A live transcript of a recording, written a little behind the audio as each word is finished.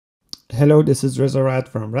Hello, this is Rad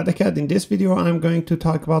from RADACAD. In this video, I'm going to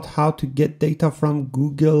talk about how to get data from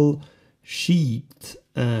Google Sheets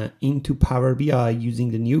into Power BI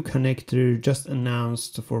using the new connector just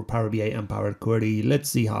announced for Power BI and Power Query. Let's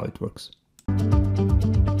see how it works.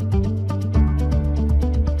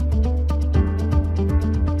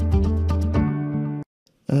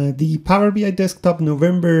 The Power BI Desktop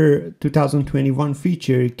November 2021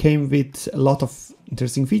 feature came with a lot of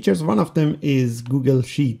interesting features. One of them is Google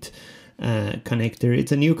Sheet connector.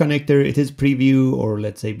 It's a new connector. It is preview, or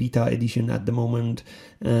let's say beta edition at the moment,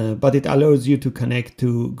 but it allows you to connect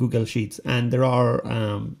to Google Sheets, and there are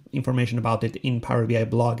information about it in Power BI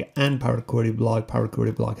blog and Power Query blog. Power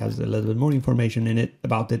Query blog has a little bit more information in it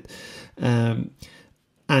about it.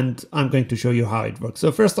 And I'm going to show you how it works. So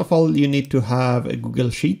first of all, you need to have a Google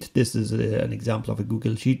Sheet. This is an example of a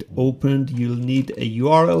Google Sheet opened. You'll need a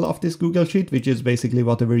URL of this Google Sheet, which is basically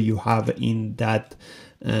whatever you have in that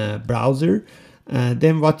browser.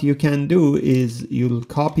 Then what you can do is you'll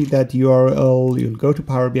copy that URL, you'll go to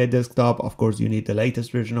Power BI Desktop. Of course, you need the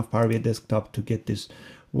latest version of Power BI Desktop to get this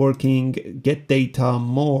working. Get data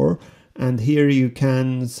more. And here you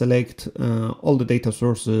can select all the data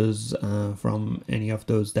sources from any of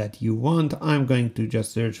those that you want. I'm going to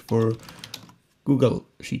just search for Google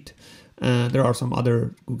Sheet. There are some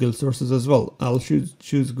other Google sources as well. I'll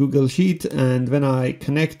choose Google Sheet, and when I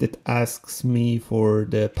connect, it asks me for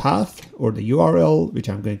the path or the URL, which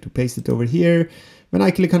I'm going to paste it over here. When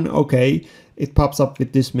I click on OK, it pops up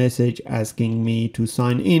with this message asking me to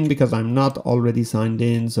sign in because I'm not already signed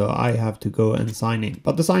in, so I have to go and sign in.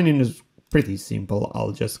 But the sign in is pretty simple.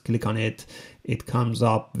 I'll just click on it. It comes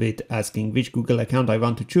up with asking which Google account I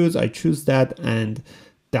want to choose. I choose that, and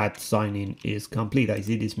that sign in is complete. I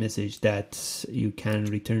see this message that you can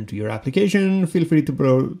return to your application. Feel free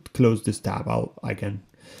to close this tab. I can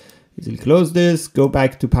easily close this, go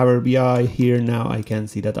back to Power BI. Here now I can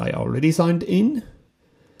see that I already signed in,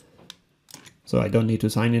 so I don't need to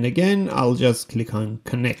sign in again. I'll just click on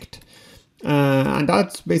connect, and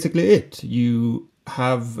that's basically it. You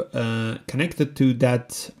have connected to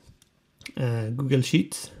that Google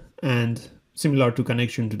Sheets, and similar to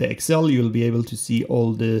connection to the Excel, you'll be able to see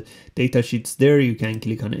all the data sheets there. You can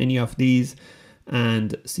click on any of these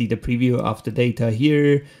and see the preview of the data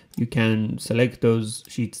here. You can select those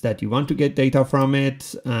sheets that you want to get data from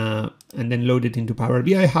it and then load it into Power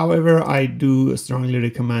BI. However, I do strongly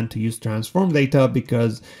recommend to use transform data,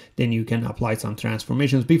 because then you can apply some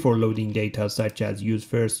transformations before loading data, such as use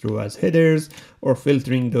first row as headers, or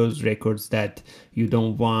filtering those records that you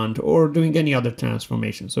don't want, or doing any other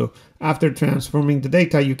transformation. So after transforming the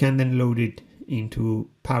data, you can then load it into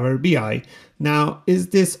Power BI. Now, is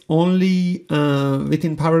this only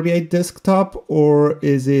within Power BI Desktop, or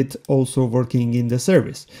is it also working in the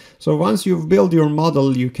service? So once you've built your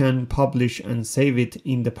model, you can publish and save it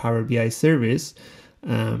in the Power BI service.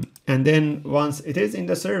 And then once it is in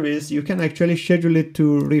the service, you can actually schedule it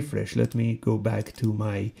to refresh. Let me go back to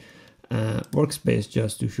my workspace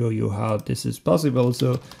just to show you how this is possible.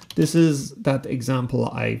 So this is that example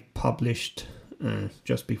I published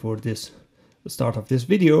just before the start of this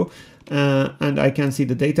video, and I can see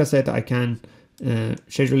the data set. I can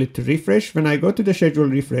schedule it to refresh. When I go to the schedule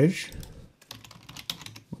refresh,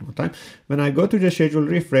 one more time, when I go to the schedule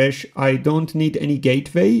refresh, I don't need any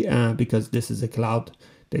gateway because this is a cloud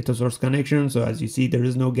data source connection. So as you see, there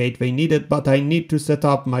is no gateway needed, but I need to set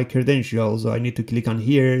up my credentials. So I need to click on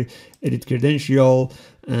here, edit credential,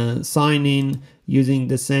 sign in using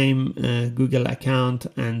the same Google account,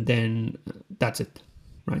 and then that's it,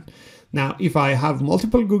 right? Now, if I have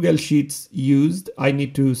multiple Google Sheets used, I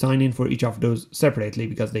need to sign in for each of those separately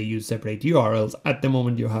because they use separate URLs. At the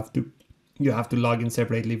moment, you have to log in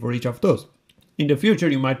separately for each of those. In the future,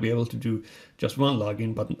 you might be able to do just one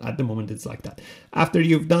login, but at the moment it's like that. After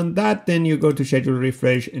you've done that, then you go to schedule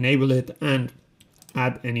refresh, enable it, and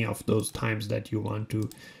add any of those times that you want to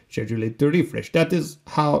schedule it to refresh. That is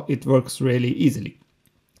how it works really easily.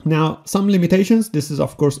 Now, some limitations. This is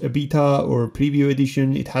of course a beta or preview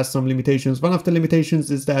edition. It has some limitations. One of the limitations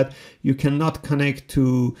is that you cannot connect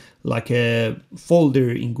to like a folder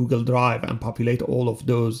in Google Drive and populate all of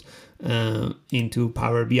those into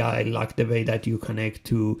Power BI like the way that you connect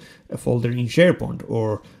to a folder in SharePoint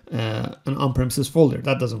or an on-premises folder.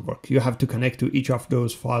 That doesn't work. You have to connect to each of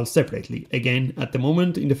those files separately. Again, at the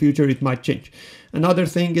moment, in the future, it might change. Another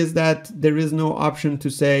thing is that there is no option to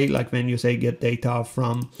say, like when you say get data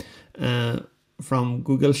from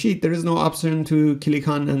Google Sheet, there is no option to click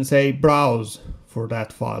on and say browse for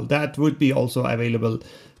that file. That would be also available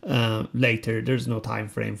later. There's no time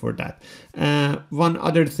frame for that. One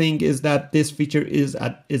other thing is that this feature is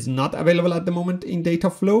not available at the moment in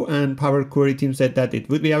Dataflow, and Power Query team said that it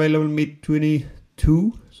would be available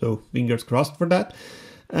mid-22, so fingers crossed for that.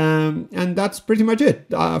 And that's pretty much it.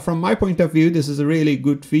 From my point of view, this is a really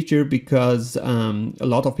good feature because a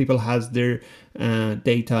lot of people has their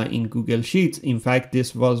data in Google Sheets. In fact,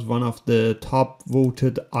 this was one of the top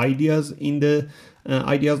voted ideas in the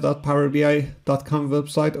ideas.powerbi.com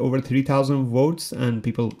website, over 3,000 votes, and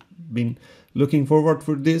people been looking forward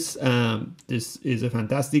for this. This is a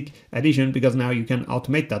fantastic addition because now you can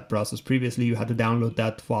automate that process. Previously, you had to download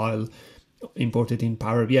that file, import it in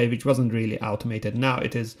Power BI, which wasn't really automated. Now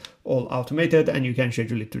it is all automated and you can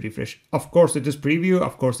schedule it to refresh. Of course, it is preview.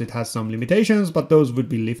 Of course, it has some limitations, but those would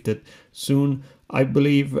be lifted soon, I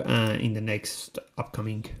believe, in the next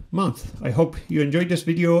upcoming month. I hope you enjoyed this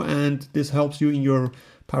video and this helps you in your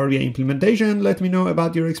Power BI implementation. Let me know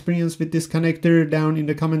about your experience with this connector down in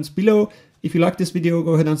the comments below. If you like this video,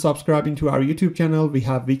 go ahead and subscribe into our YouTube channel. We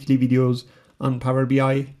have weekly videos on Power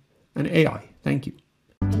BI and AI. Thank you.